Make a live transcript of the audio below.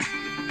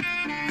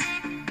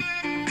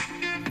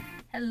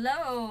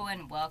Hello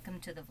and welcome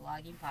to the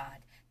Vlogging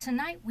Pod.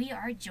 Tonight we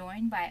are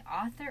joined by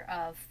author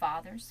of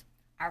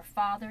Our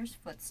Father's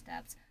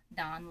Footsteps,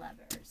 Don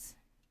Levers.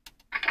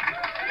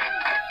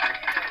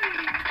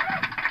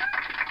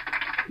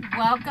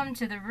 Welcome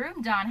to the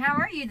room, Don. How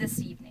are you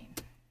this evening?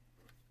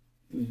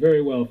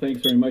 Very well.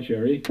 Thanks very much,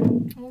 Ari.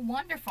 Well,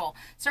 wonderful.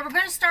 So we're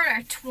going to start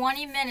our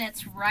 20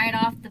 minutes right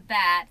off the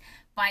bat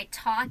by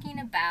talking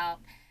about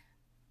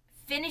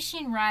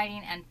finishing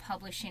writing and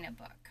publishing a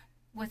book.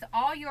 With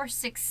all your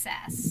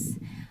success,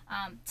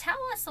 tell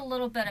us a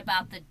little bit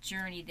about the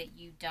journey that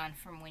you've done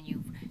from when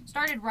you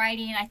started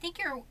writing. I think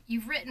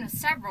you've written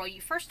several. You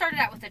first started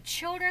out with a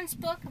children's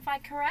book, if I'm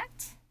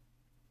correct?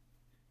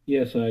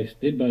 Yes, I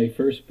did my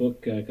first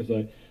book because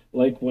I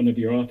like one of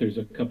your authors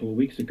a couple of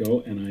weeks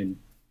ago, and I'm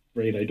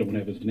afraid I don't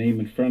have his name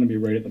in front of me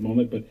right at the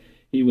moment, but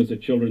he was a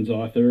children's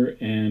author,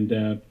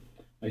 and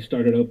I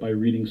started out by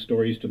reading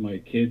stories to my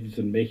kids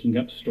and making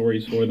up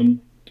stories for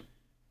them.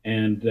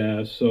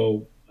 And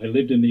so I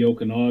lived in the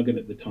Okanagan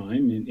at the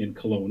time in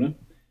Kelowna,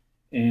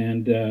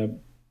 and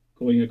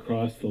going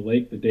across the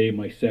lake the day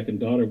my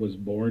second daughter was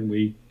born,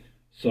 we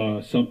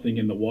saw something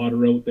in the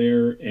water out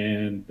there,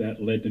 and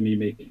that led to me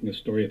making a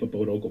story up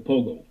about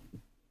Ogopogo.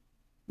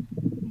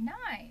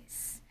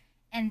 Nice.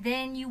 And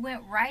then you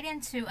went right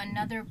into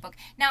another book.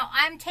 Now,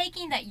 I'm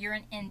taking that you're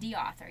an indie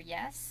author,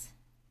 yes?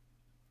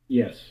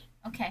 Yes.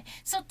 Okay,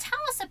 so tell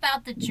us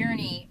about the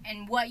journey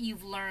and what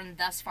you've learned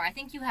thus far. I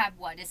think you have,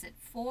 what, is it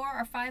 4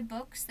 or 5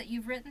 books that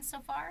you've written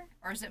so far?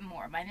 Or is it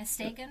more? Am I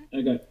mistaken?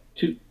 I got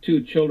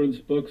two children's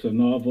books, a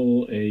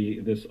novel,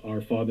 this Our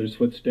Father's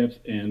Footsteps,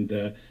 and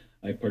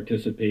I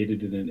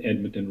participated in an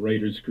Edmonton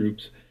Writers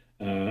Group's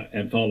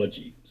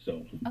anthology.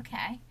 So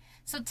Okay.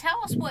 So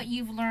tell us what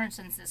you've learned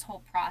since this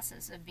whole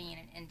process of being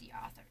an indie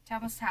author.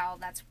 Tell us how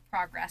that's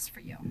progressed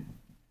for you.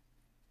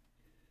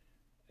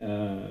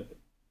 a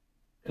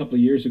couple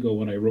of years ago,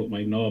 when I wrote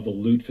my novel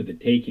Loot for the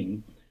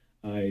Taking,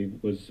 I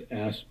was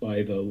asked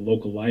by the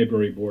local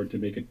library board to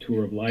make a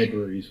tour of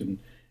libraries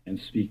and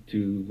speak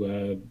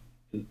to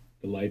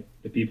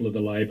the people of the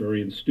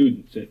library and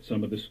students at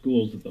some of the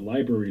schools that the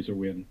libraries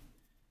are in.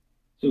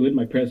 So in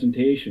my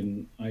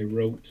presentation, I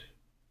wrote,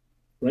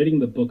 writing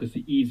the book is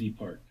the easy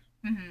part.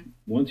 Mm-hmm.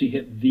 Once you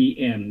hit the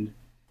end,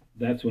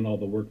 that's when all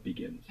the work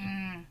begins.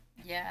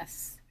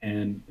 Yes.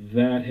 And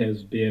that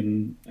has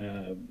been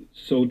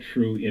so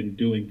true in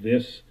doing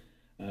this,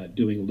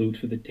 doing Loot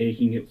for the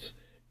Taking. It's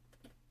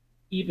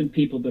even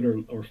people that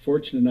are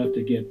fortunate enough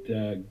to get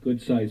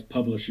good-sized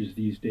publishers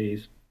these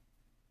days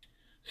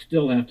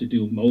still have to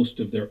do most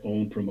of their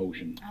own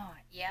promotion, Oh,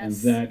 and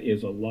yes. that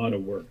is a lot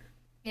of work.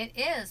 It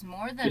is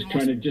more than Just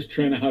most.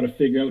 trying to how to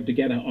figure out to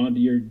get onto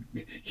your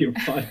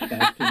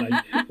podcast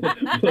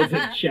tonight was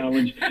a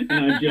challenge, and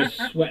I'm just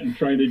sweating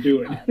trying to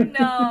do it.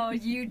 No,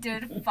 you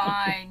did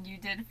fine. You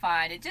did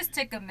fine. It just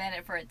took a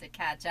minute for it to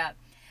catch up.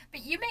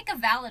 But you make a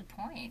valid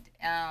point.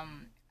 I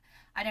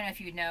don't know if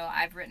you know,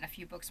 I've written a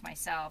few books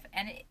myself,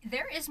 and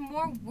there is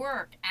more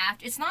work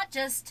after. It's not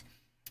just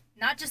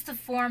the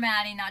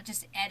formatting, not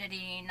just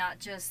editing, not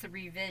just the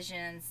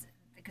revisions,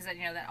 because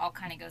you know that all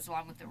kind of goes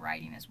along with the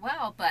writing as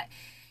well. But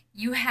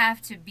you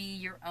have to be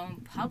your own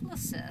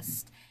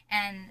publicist.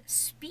 And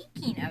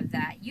speaking of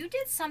that, you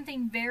did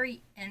something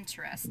very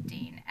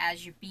interesting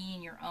as you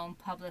being your own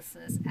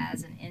publicist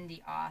as an indie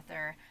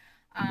author.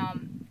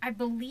 I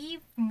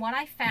believe from what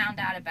I found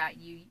out about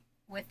you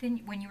within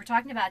when you were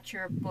talking about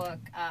your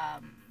book,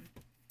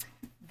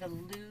 The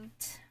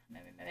Loot.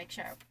 Let me make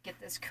sure I get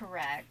this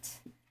correct.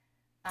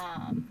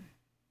 Um,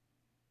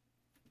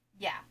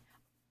 yeah.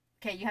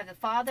 Okay, you have the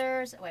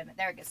fathers. Wait a minute,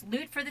 there it goes.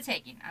 Loot for the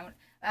Taking.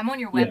 I'm on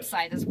your Yes.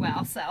 website as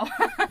well, so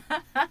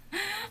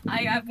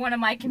I have one of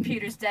my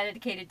computers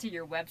dedicated to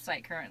your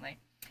website currently.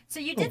 So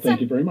you Oh, did thank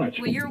you some. very much.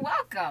 Well, you're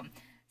welcome.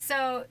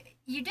 So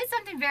you did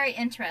something very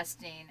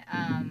interesting.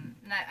 And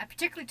I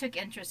particularly took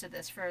interest in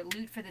this for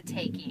Loot for the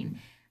Taking.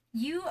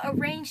 You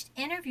arranged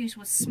interviews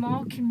with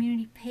small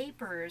community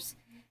papers,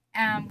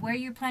 where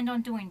you planned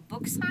on doing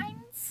book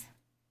signs.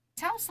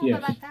 Tell us a little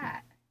bit Yes. about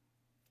that.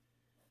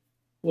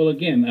 Well,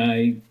 again,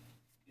 I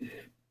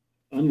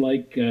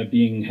unlike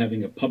being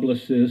having a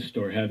publicist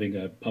or having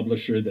a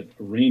publisher that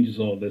arranges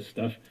all this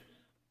stuff,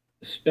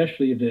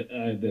 especially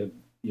the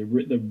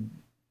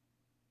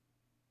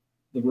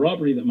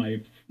robbery that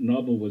my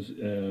novel was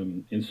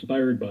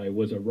inspired by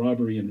was a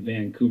robbery in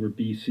Vancouver,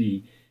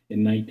 BC,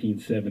 in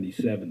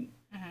 1977,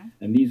 Mm-hmm.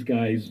 and these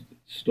guys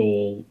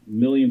stole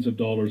millions of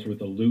dollars worth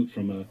of loot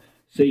from a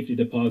safety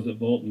deposit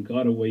vault and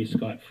got away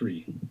scot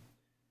free.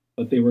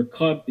 But they were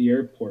caught at the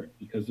airport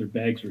because their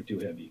bags were too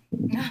heavy.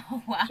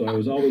 Oh, So I wow.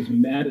 was always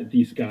mad at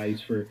these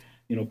guys for,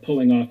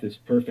 pulling off this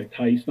perfect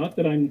heist. Not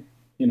that I'm,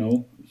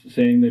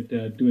 saying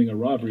that doing a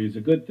robbery is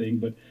a good thing,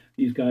 but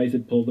these guys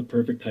had pulled the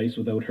perfect heist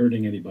without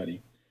hurting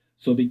anybody.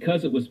 So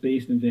because it was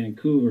based in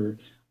Vancouver,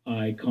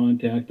 I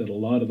contacted a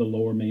lot of the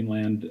lower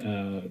mainland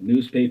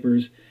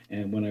newspapers,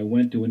 and when I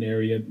went to an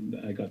area,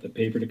 I got the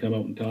paper to come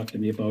out and talk to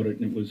me about it,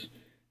 and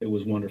it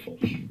was wonderful.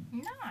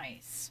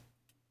 Nice.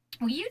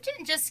 Well, you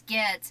didn't just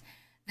get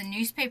the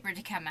newspaper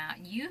to come out.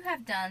 You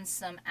have done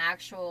some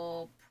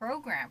actual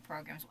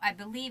programs. I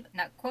believe.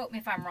 Now, quote me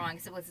if I'm wrong.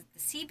 Was it the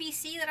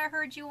CBC that I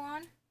heard you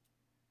on?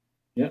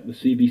 Yeah, the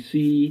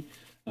CBC.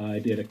 I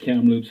did a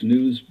Kamloops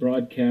news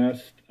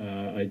broadcast.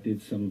 I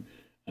did some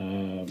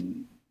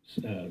um,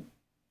 uh,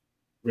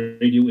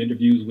 radio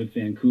interviews with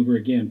Vancouver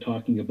again,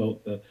 talking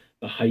about the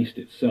heist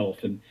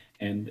itself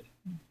and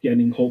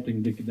getting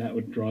hoping that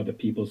would draw the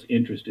people's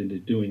interest into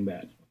doing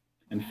that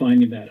and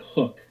finding that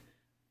hook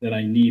that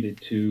I needed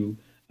to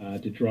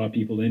draw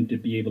people in to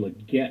be able to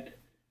get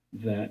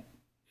that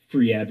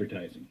free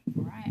advertising.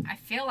 Right. I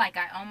feel like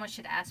I almost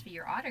should ask for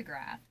your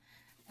autograph.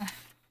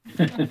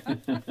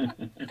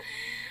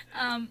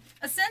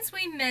 Since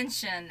we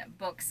mentioned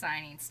book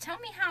signings, tell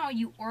me how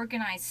you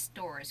organize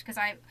stores. Because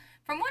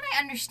from what I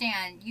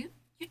understand, you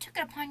took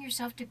it upon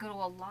yourself to go to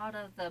a lot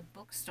of the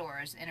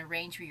bookstores and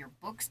arrange for your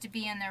books to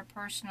be in there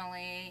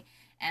personally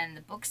and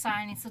the book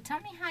signing. So tell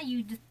me how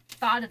you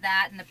thought of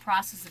that and the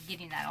process of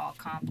getting that all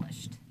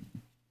accomplished.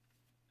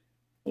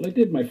 Well, I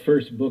did my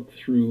first book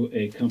through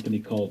a company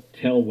called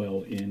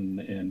Tellwell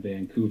in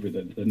Vancouver,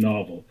 the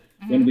novel.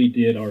 Mm-hmm. When we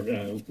did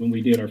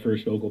our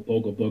first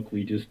Ogopogo book,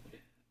 we just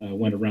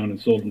went around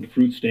and sold them to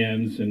fruit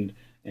stands, and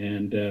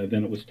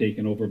then it was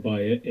taken over by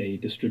a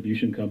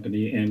distribution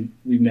company, and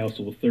we've now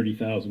sold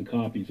 30,000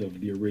 copies of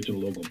the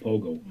original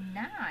Ogopogo.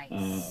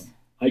 Nice.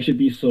 I should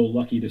be so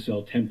lucky to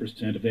sell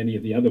 10% of any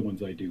of the other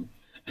ones I do,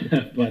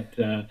 but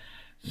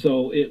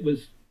so it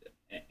was,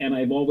 and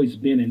I've always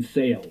been in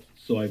sales,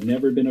 so I've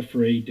never been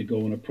afraid to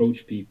go and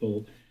approach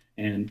people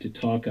and to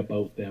talk to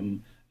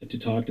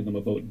them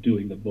about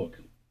doing the book,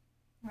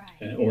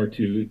 Right. or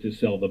to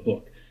sell the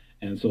book,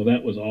 and so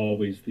that was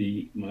always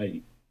the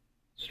my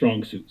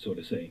strong suit, so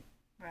to say.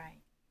 Right.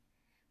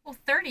 Well,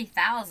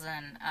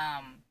 30,000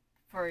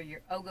 for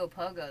your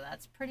Ogopogo,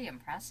 that's pretty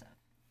impressive.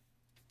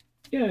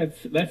 Yeah,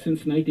 that's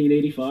since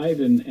 1985,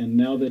 and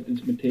now that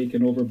it's been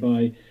taken over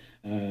by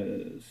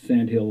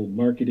Sandhill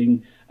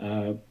Marketing,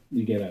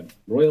 we get a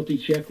royalty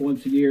check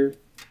once a year.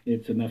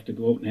 It's enough to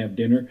go out and have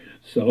dinner.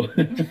 So,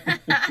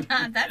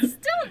 That's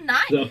still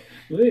nice. so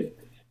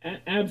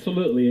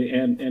absolutely,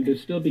 and to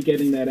still be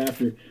getting that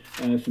after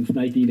since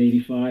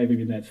 1985. I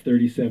mean, that's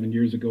 37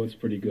 years ago. It's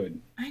pretty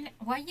good.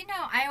 Well,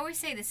 I always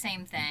say the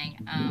same thing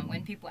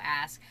when people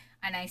ask,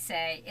 and I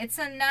say it's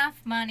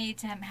enough money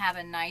to have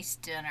a nice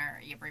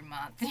dinner every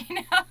month.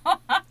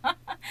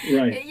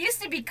 Right. It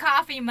used to be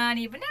coffee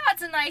money, but now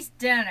it's a nice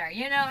dinner.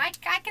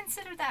 I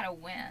consider that a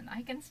win.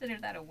 I consider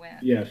that a win.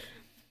 Yes.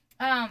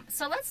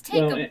 So let's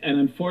take Well, a. and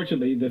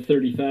unfortunately, the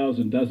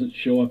 30,000 doesn't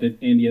show up in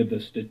any of the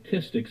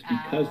statistics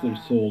because they're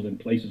Uh, sold in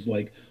places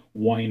like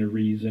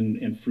wineries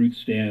and fruit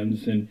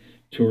stands and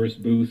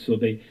tourist booths. So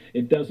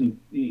it doesn't.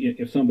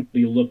 If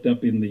somebody looked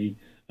up in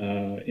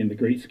the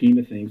great scheme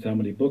of things how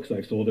many books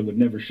I've sold, it would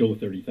never show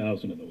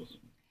 30,000 of those.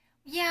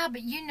 Yeah,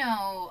 but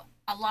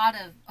a lot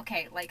of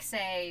okay, like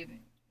say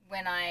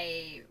when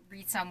I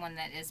read someone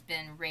that has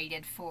been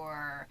rated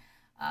for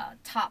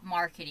top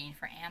marketing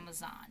for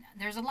Amazon,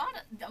 there's a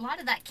lot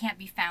of that can't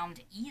be found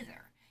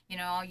either.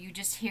 You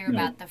just hear No.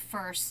 about the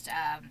first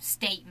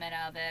statement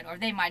of it, or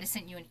they might have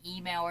sent you an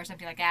email or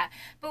something like that.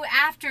 But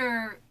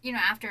after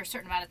a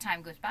certain amount of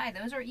time goes by,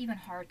 those are even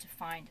hard to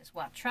find as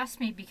well. Trust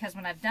me, because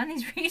when I've done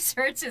these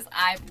researches,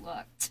 I've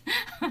looked.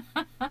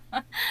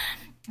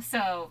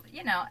 So,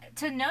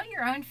 to know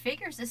your own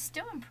figures is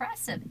still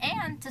impressive.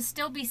 And to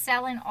still be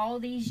selling all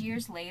these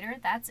years later,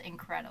 that's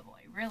incredible.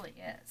 It really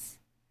is.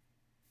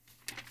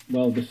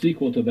 Well, the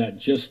sequel to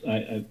that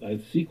a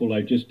sequel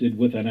I just did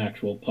with an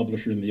actual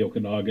publisher in the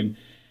Okanagan,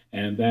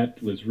 and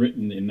that was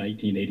written in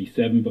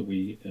 1987. But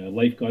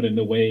life got in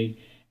the way,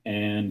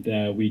 and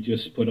we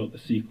just put out the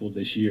sequel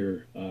this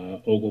year,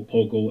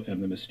 Ogopogo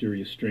and the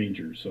Mysterious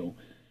Stranger. So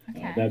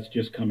Okay. that's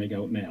just coming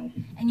out now.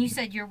 And you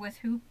said you're with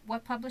who?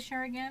 What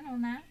publisher again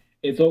on that?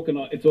 It's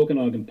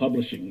Okanagan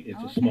Publishing. It's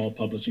Oh, a okay. small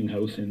publishing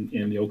house in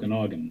the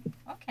Okanagan.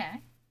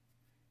 Okay.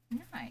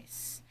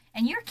 Nice.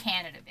 And you're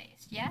Canada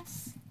based,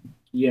 yes?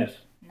 Yes.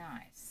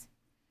 Nice.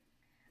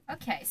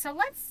 Okay, so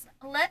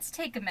let's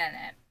take a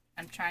minute.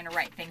 I'm trying to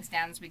write things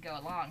down as we go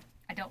along.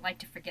 I don't like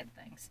to forget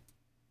things.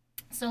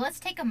 So let's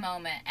take a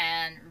moment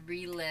and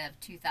relive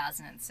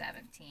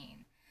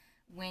 2017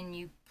 when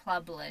you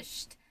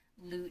published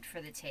Loot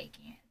for the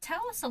Taking.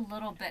 Tell us a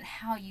little bit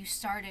how you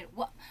started.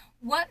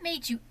 What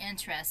made you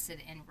interested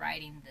in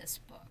writing this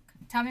book?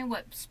 Tell me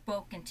what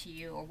spoke into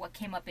you or what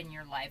came up in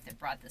your life that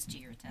brought this to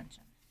your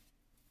attention.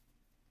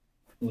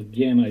 Well,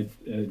 again, I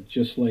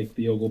just like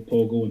the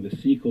Ogopogo and the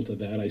sequel to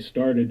that, I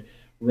started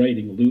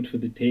writing Loot for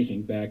the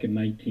Taking back in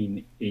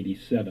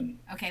 1987.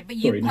 Okay, but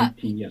Sorry,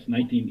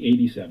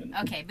 1987.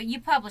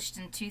 you published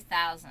in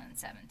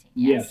 2017.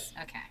 Yes,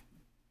 Yes. Okay.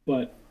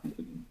 but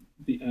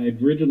I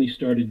originally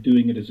started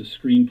doing it as a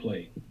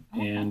screenplay,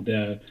 Oh.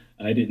 and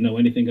I didn't know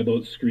anything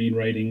about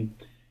screenwriting,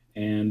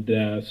 and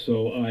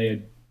so I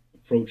had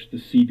approached the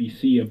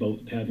CBC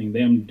about having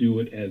them do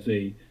it as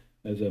a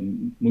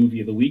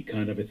movie of the week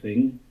kind of a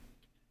thing,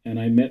 and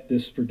I met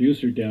this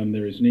producer down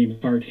there. His name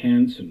is Hart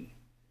Hansen,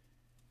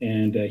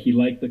 And he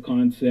liked the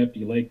concept,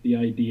 he liked the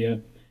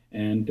idea,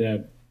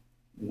 and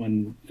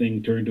one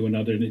thing turned to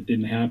another, and it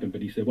didn't happen.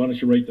 But he said, "Why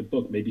don't you write the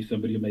book? Maybe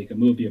somebody will make a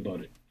movie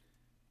about it."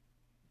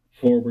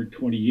 Forward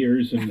 20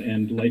 years,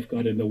 and life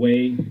got in the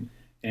way,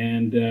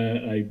 and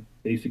I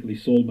basically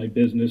sold my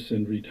business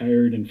and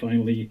retired. And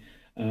finally,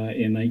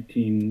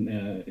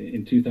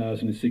 in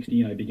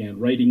 2016, I began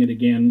writing it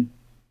again.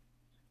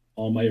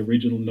 All my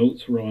original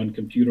notes were on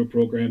computer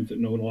programs that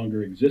no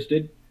longer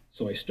existed,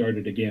 so I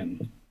started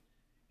again.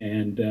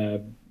 And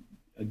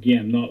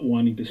again, not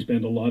wanting to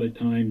spend a lot of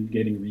time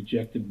getting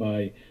rejected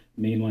by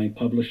mainline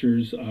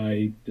publishers,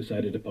 I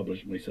decided to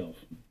publish it myself.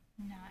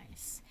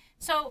 Nice.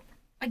 So,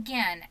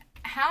 again,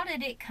 how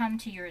did it come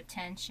to your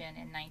attention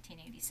in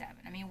 1987?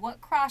 I mean,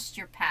 what crossed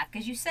your path?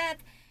 Because you said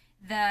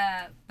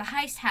the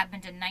heist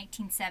happened in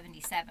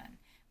 1977.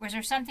 Was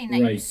there something that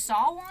you Right.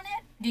 saw on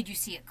it? Did you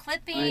see a I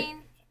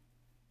clipping?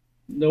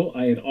 No,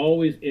 I had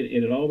always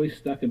it had always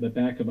stuck in the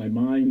back of my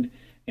mind,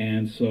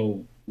 and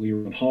so we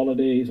were on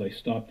holidays. I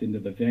stopped into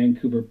the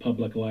Vancouver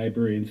Public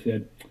Library and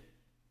said,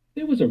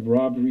 "There was a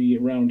robbery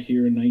around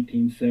here in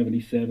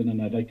 1977,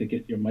 and I'd like to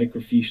get your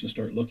microfiche and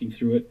start looking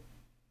through it."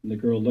 And the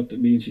girl looked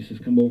at me and she says,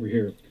 "Come over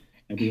here."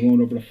 And we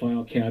went over the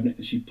file cabinet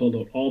and she pulled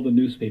out all the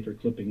newspaper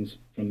clippings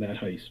from that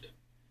heist.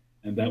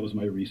 And that was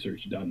my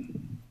research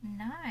done.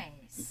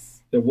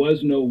 Nice. There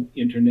was no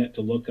internet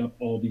to look up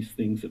all these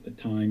things at the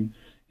time,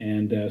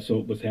 and so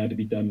it was had to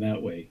be done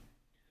that way.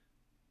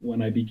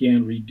 When I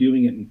began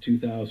redoing it in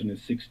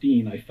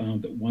 2016, I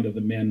found that one of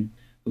the men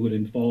who had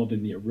involved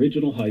in the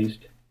original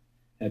heist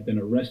had been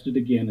arrested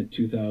again in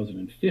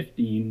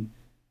 2015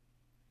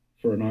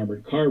 for an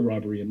armored car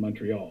robbery in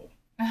Montreal.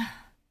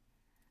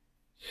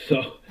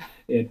 So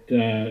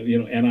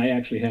and I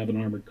actually have an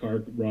armored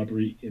car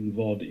robbery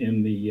involved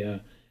in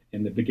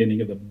the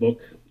beginning of the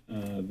book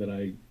that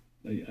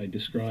I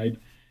described,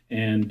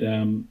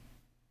 and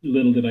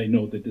little did I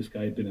know that this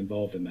guy had been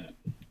involved in that.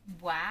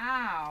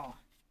 Wow.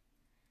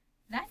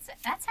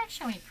 That's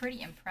actually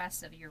pretty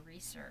impressive, your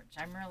research.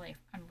 I'm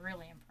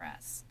really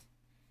impressed.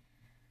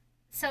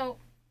 So,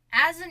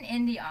 as an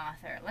indie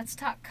author, let's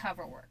talk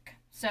cover work.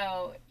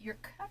 So, your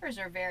covers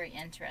are very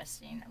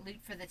interesting. Loot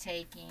for the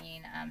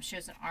Taking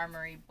shows an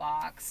armory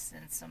box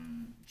and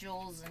some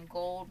jewels and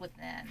gold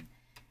within.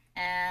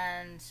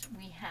 And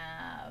we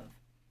have,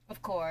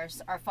 of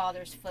course, Our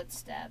Father's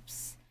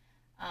Footsteps.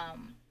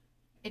 Um,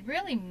 it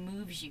really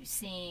moves you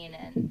seeing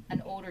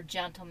an older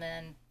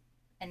gentleman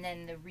and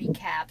then the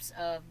recaps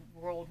of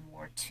World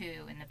War II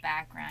in the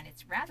background.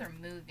 It's rather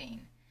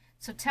moving.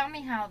 So tell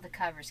me how the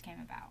covers came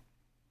about.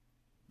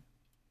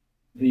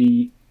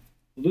 The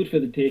Loot for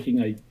the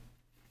Taking, I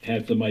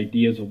had some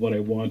ideas of what I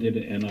wanted,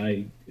 and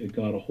I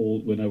got a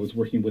hold when I was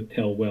working with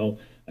Telwell.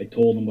 I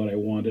told them what I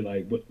wanted.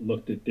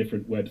 Looked at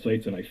different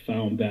websites, and I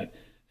found that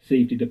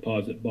safety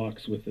deposit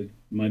box with the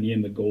money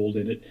and the gold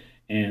in it.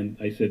 And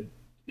I said,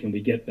 "Can we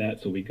get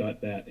that?" So we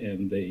got that,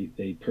 and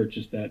they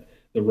purchased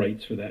the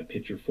rights for that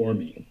picture for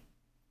me.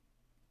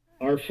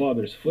 Our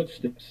Father's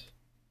Footsteps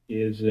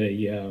is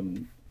a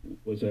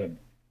was a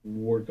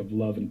work of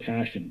love and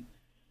passion.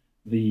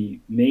 The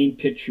main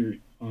picture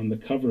on the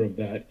cover of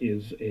that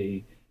is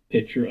a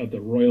picture of the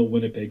Royal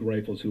Winnipeg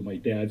Rifles, who my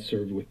dad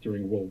served with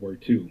during World War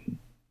II.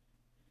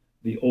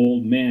 The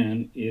old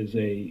man is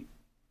a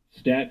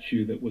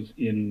statue that was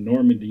in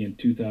Normandy in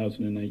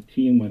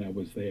 2019 when I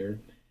was there,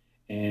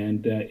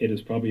 and it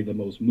is probably the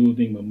most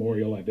moving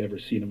memorial I've ever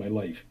seen in my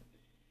life.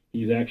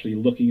 He's actually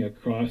looking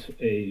across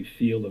a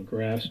field of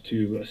grass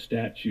to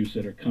statues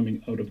that are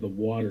coming out of the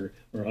water,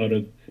 or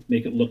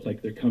make it look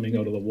like they're coming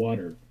out of the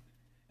water.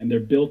 And they're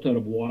built out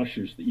of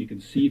washers that you can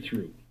see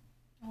through.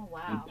 Oh,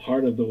 And wow.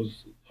 part of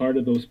those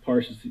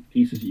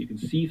pieces that you can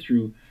see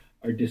through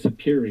are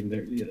disappearing.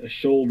 A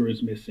shoulder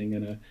is missing,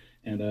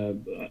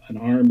 an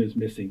arm is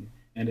missing,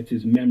 and it's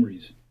his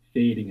memories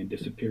fading and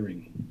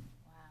disappearing.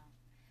 Wow.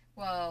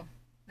 Well,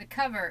 the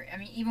cover, I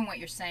mean, even what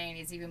you're saying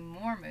is even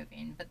more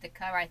moving, but the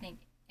cover, I think,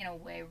 in a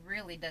way,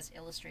 really does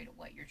illustrate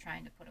what you're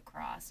trying to put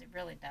across. It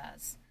really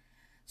does.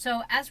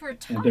 So, as we're And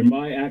talking,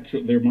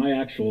 they're my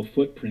actual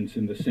footprints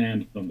in the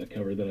sand on the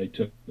cover that I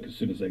took as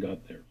soon as I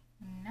got there.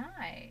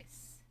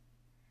 nice.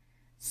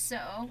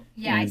 So,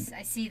 yeah, And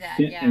I see that.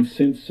 si- Yeah. and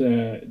since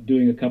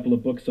doing a couple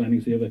of book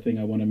signings, the other thing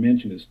I want to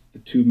mention is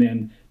two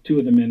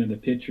of the men in the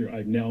picture.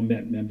 I've now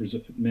met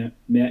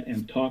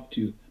and talked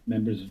to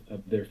members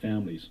of their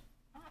families.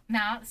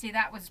 Now, see,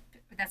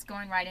 that's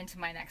going right into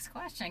my next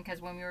question because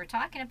when we were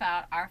talking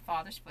about Our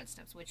Father's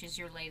Footsteps, which is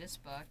your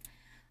latest book,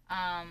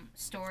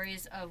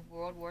 stories of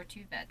World War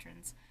II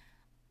veterans,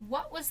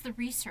 what was the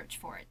research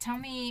for it? Tell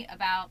me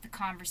about the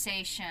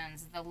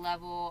conversations, the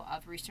level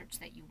of research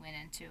that you went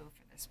into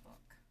for this book.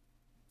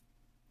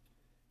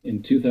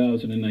 In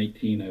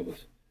 2019, I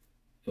was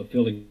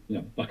fulfilling a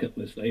bucket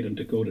list item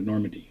to go to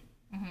Normandy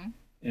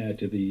Mm-hmm.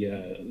 to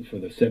the for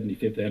the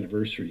 75th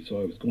anniversary.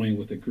 So I was going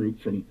with a group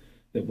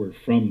that were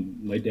from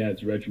my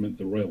dad's regiment,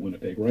 the Royal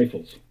Winnipeg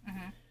Rifles.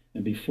 Mm-hmm.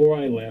 And before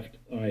I left,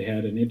 I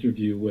had an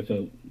interview with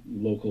a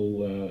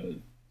local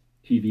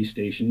TV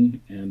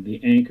station, and the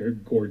anchor,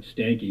 Gord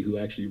Stanky, who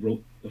actually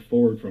wrote the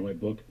forward for my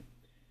book,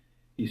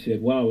 he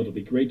said, "Wow, it'll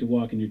be great to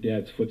walk in your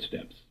dad's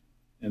footsteps."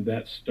 And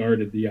that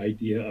started the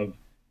idea of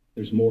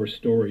there's more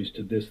stories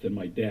to this than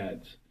my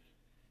dad's.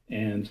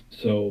 And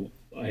so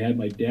I had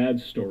my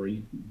dad's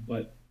story,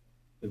 but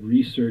the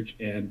research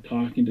and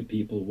talking to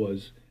people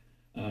was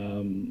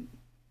um,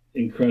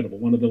 incredible.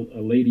 One of the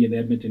a lady in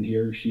Edmonton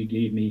here, she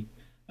gave me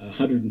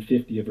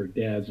 150 of her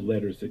dad's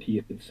letters that he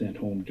had sent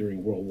home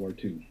during World War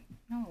II.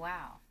 Oh,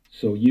 wow.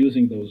 So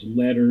using those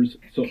letters,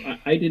 so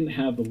I didn't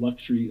have the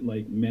luxury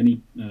like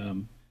many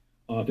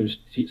authors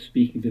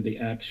speaking to the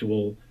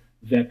actual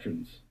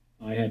veterans.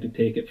 I had to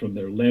take it from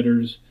their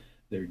letters,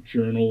 their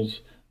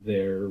journals,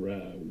 their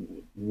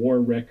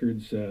war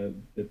records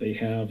that they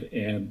have,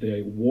 and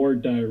the war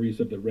diaries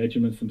of the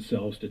regiments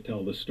themselves to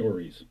tell the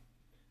stories.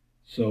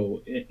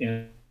 So,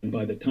 and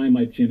by the time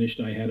I finished,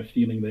 I had a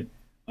feeling that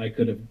I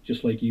could have,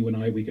 just like you and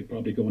I, we could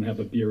probably go and have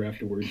a beer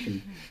afterwards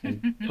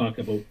and talk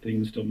about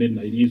things till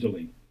midnight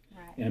easily.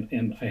 Right.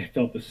 And I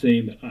felt the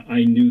same. That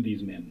I knew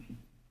these men.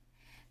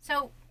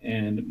 So,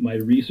 And my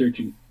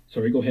researching,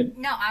 sorry, go ahead.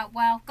 no,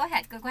 well, go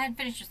ahead. Go ahead and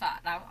finish your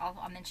thought.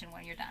 I'll mention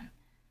when you're done.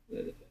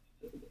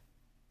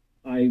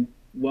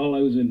 While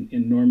I was in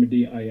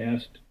Normandy, I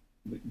asked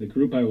the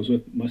group I was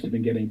with must have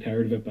been getting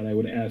tired of it, but I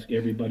would ask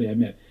everybody I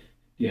met,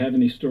 "Do you have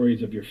any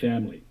stories of your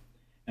family?"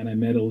 And I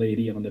met a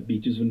lady on the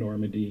beaches of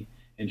Normandy,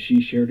 and she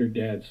shared her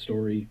dad's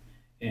story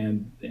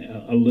and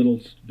a little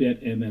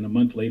bit, and then a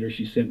month later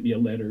she sent me a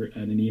letter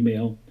and an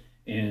email,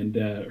 and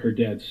her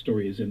dad's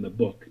story is in the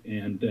book,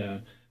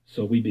 and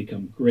so we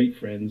become great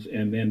friends.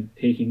 And then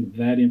taking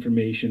that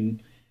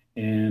information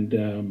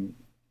and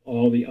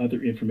all the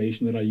other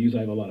information that I use. I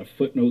have a lot of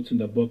footnotes in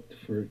the book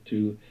for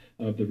to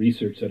of the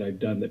research that I've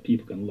done that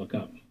people can look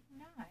up.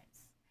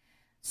 Nice.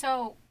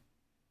 So,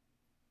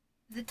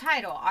 the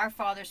title, Our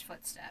Father's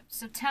Footsteps.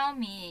 So, tell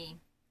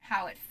me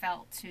how it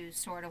felt to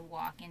sort of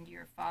walk into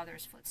your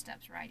father's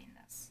footsteps writing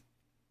this.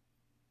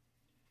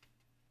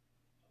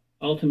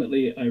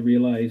 Ultimately, I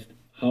realized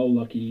how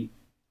lucky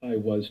I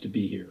was to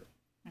be here.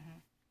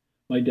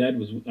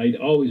 Mm-hmm. I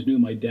always knew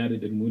my dad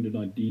had been wounded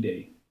on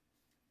D-Day,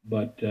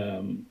 but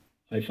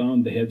I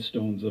found the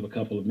headstones of a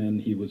couple of men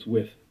he was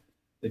with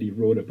that he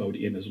wrote about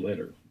in his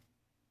letter.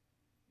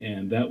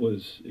 And that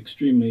was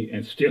extremely,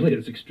 and still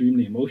is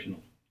extremely emotional.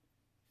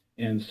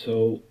 And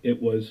so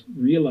it was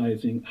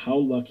realizing how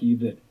lucky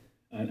that,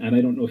 and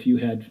I don't know if you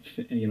had,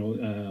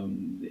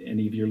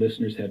 any of your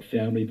listeners had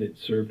family that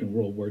served in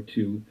World War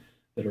II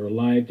that are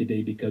alive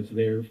today because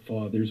their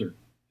fathers, or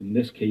in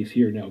this case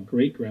here now,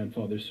 great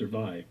grandfathers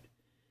survived.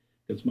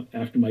 Because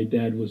after my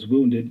dad was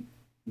wounded,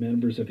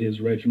 members of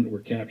his regiment were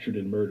captured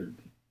and murdered.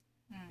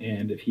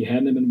 And if he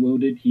hadn't been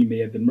wounded, he may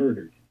have been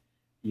murdered.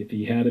 If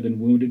he had been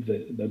wounded,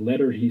 the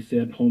letter he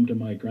sent home to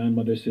my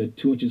grandmother said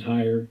 2 inches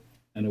higher,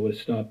 and it would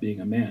have stopped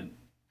being a man.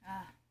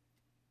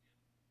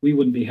 We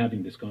wouldn't be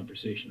having this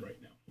conversation right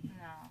now.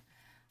 No.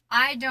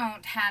 I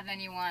don't have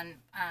anyone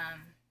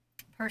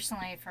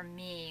personally for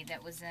me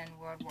that was in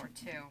World War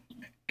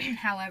II.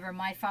 However,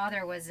 my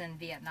father was in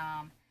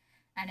Vietnam,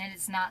 and it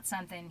is not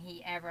something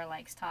he ever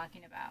likes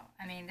talking about.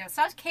 I mean, there's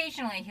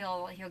occasionally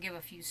he'll give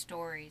a few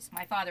stories.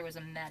 My father was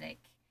a medic,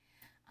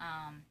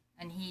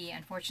 and he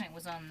unfortunately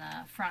was on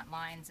the front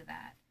lines of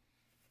that.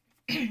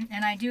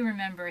 And I do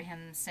remember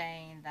him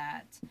saying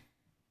that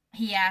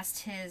he asked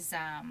his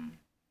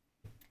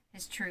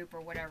troop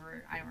or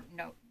whatever. I don't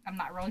know. I'm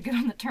not really good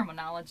on the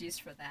terminologies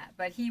for that,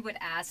 but he would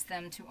ask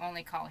them to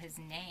only call his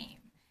name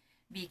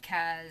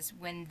because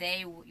when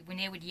they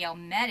would yell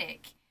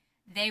medic,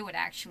 they would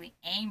actually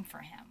aim for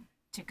him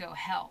to go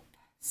help.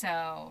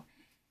 So,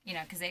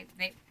 because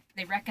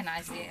they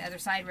recognize the other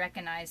side,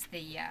 recognize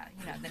the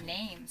the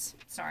names.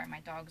 Sorry,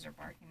 my dogs are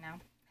barking now.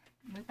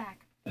 Move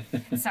back.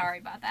 Sorry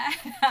about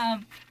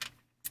that.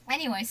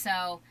 Anyway,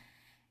 so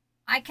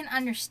I can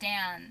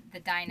understand the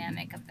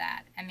dynamic of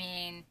that. I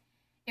mean,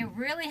 it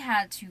really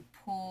had to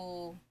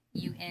pull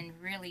you in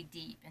really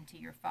deep into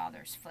your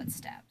father's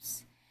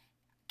footsteps.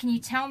 Can you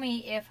tell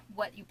me if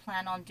what you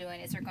plan on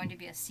doing, is there going to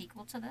be a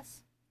sequel to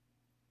this?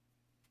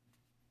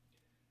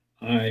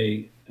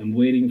 I am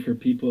waiting for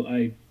people.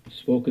 I've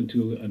spoken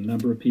to a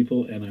number of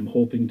people, and I'm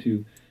hoping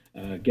to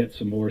get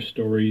some more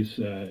stories.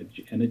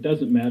 And it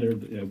doesn't matter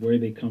where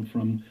they come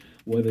from,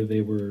 whether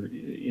they were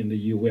in the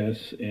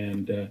U.S.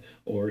 and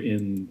or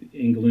in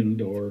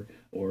England or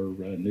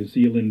New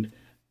Zealand,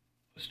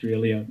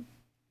 Australia.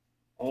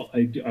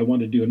 I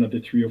want to do another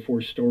 3 or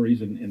 4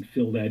 stories and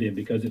fill that in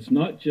because it's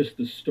not just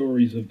the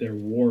stories of their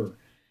war.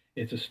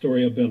 It's a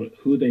story about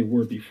who they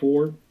were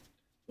before,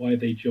 why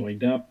they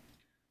joined up,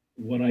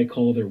 what I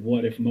call their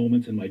what if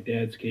moments, in my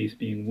dad's case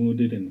being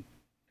wounded and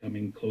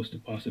coming close to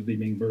possibly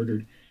being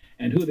murdered,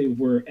 and who they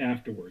were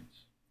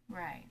afterwards.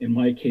 Right. In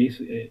my case,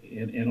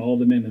 and all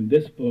the men in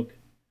this book,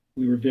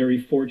 we were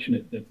very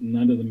fortunate that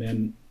none of the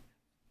men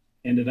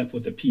ended up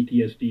with the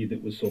PTSD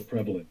that was so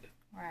prevalent.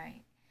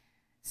 Right.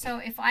 So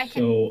if I could...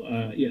 So,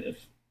 it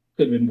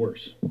could have been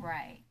worse.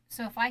 Right.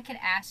 So if I could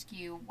ask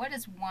you, what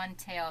is one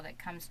tale that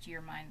comes to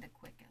your mind the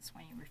quickest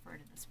when you refer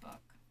to this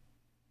book?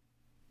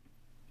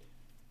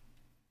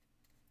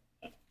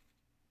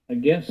 I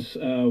guess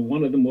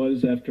one of them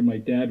was after my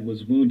dad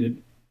was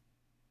wounded.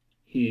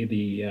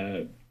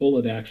 The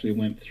bullet actually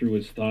went through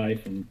his thigh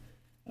from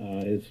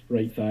his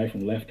right thigh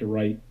from left to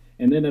right,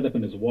 and ended up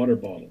in his water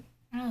bottle.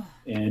 Oh.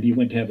 And he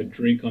went to have a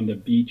drink on the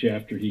beach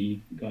after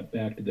he got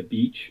back to the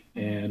beach,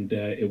 Mhm. and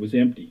it was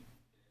empty.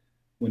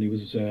 When he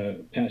was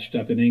patched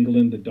up in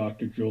England, the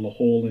doctor drilled a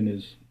hole in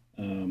his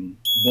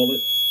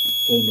bullet,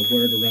 told him to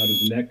wear it around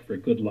his neck for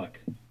good luck.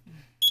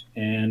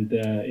 And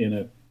in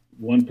a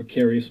one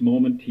precarious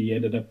moment, he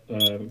ended up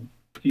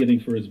feeling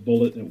for his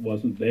bullet, and it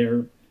wasn't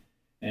there,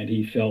 and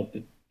he felt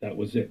that that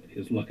was it.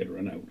 His luck had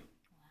run out.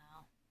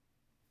 Wow.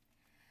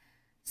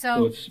 So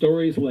So, it's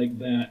stories like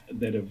that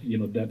that have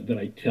that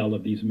I tell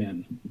of these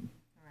men.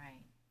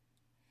 right.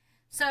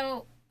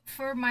 So,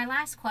 for my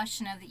last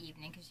question of the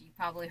evening, because you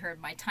probably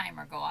heard my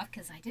timer go off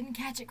because I didn't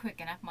catch it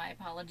quick enough. My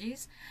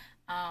apologies.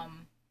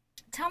 Um,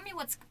 Tell me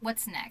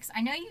what's next.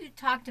 I know you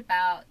talked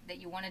about that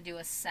you want to do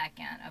a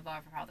second of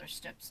Our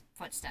Father's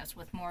Footsteps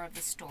with more of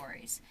the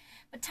stories,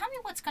 but tell me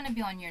what's going to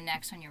be on your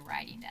next on your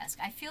writing desk.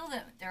 I feel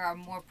that there are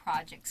more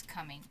projects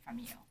coming from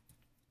you.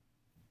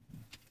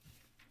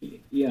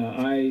 Yeah,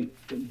 I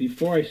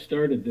before I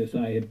started this,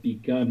 I had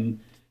begun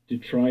to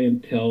try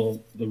and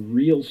tell the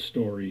real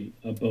story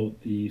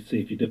about the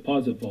safety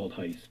deposit vault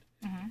heist.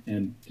 Mm-hmm.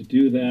 And to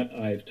do that,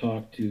 I've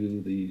talked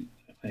to the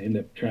I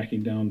ended up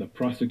tracking down the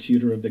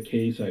prosecutor of the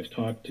case. I've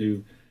talked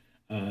to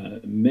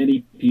many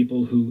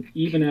people who,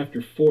 even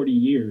after 40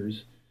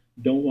 years,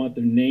 don't want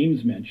their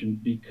names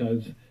mentioned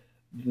because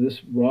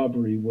this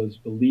robbery was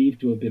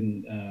believed to have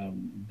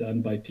been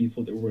done by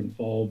people that were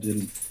involved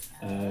in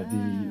the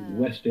Oh,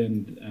 West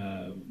End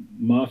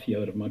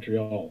mafia out of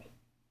Montreal.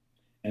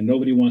 And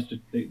nobody wants to,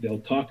 they'll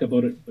talk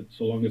about it, but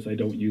so long as I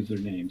don't use their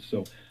names.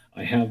 So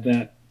I have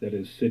that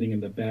is sitting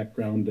in the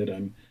background that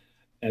I'm,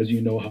 as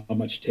you know, how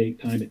much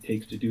time it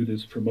takes to do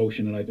this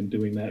promotion, and I've been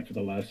doing that for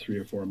the last 3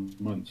 or 4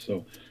 months.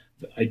 So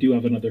I do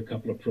have another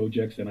couple of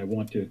projects, and I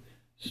want to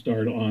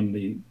start on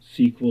the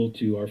sequel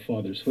to Our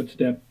Father's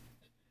Footstep,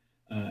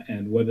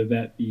 and whether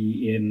that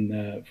be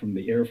in from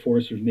the Air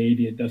Force or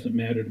Navy, it doesn't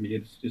matter to me.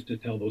 It's just to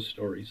tell those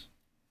stories.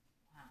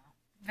 wow.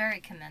 Very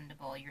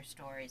commendable, your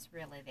stories.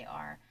 Really, they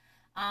are.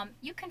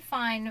 You can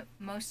find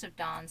most of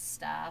Don's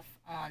stuff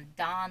on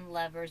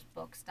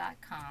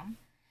donleversbooks.com.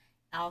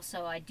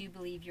 Also, I do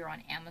believe you're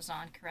on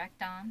Amazon, correct,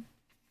 Don?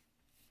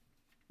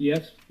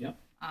 Yes, yeah,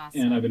 and I've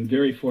Awesome. been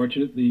very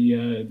fortunate.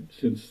 The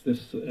since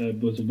this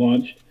was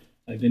launched,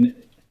 I've been.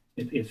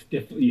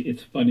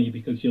 It's funny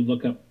because you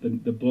look up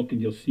the book and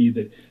you'll see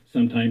that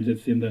sometimes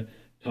it's in the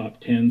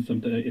top 10.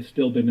 Sometimes it's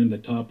still been in the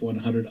top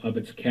 100 of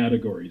its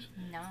categories.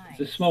 It's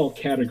a Nice. small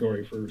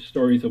category for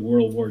stories of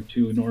World War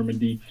II in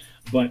Normandy,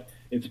 but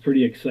it's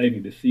pretty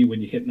exciting to see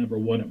when you hit number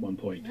one at one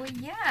point. Well,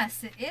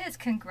 yes, it is.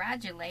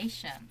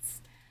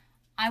 Congratulations.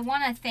 I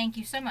want to thank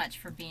you so much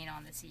for being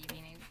on this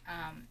evening.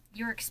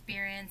 Your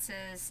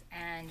experiences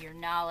and your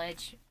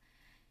knowledge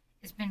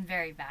has been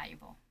very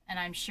valuable, and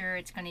I'm sure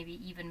it's going to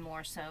be even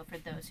more so for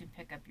those who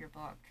pick up your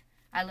book.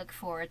 I look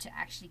forward to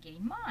actually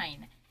getting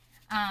mine.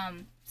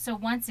 So,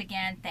 once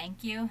again,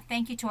 thank you.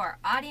 Thank you to our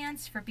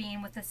audience for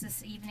being with us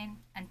this evening.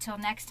 Until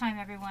next time,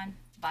 everyone,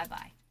 bye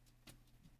bye.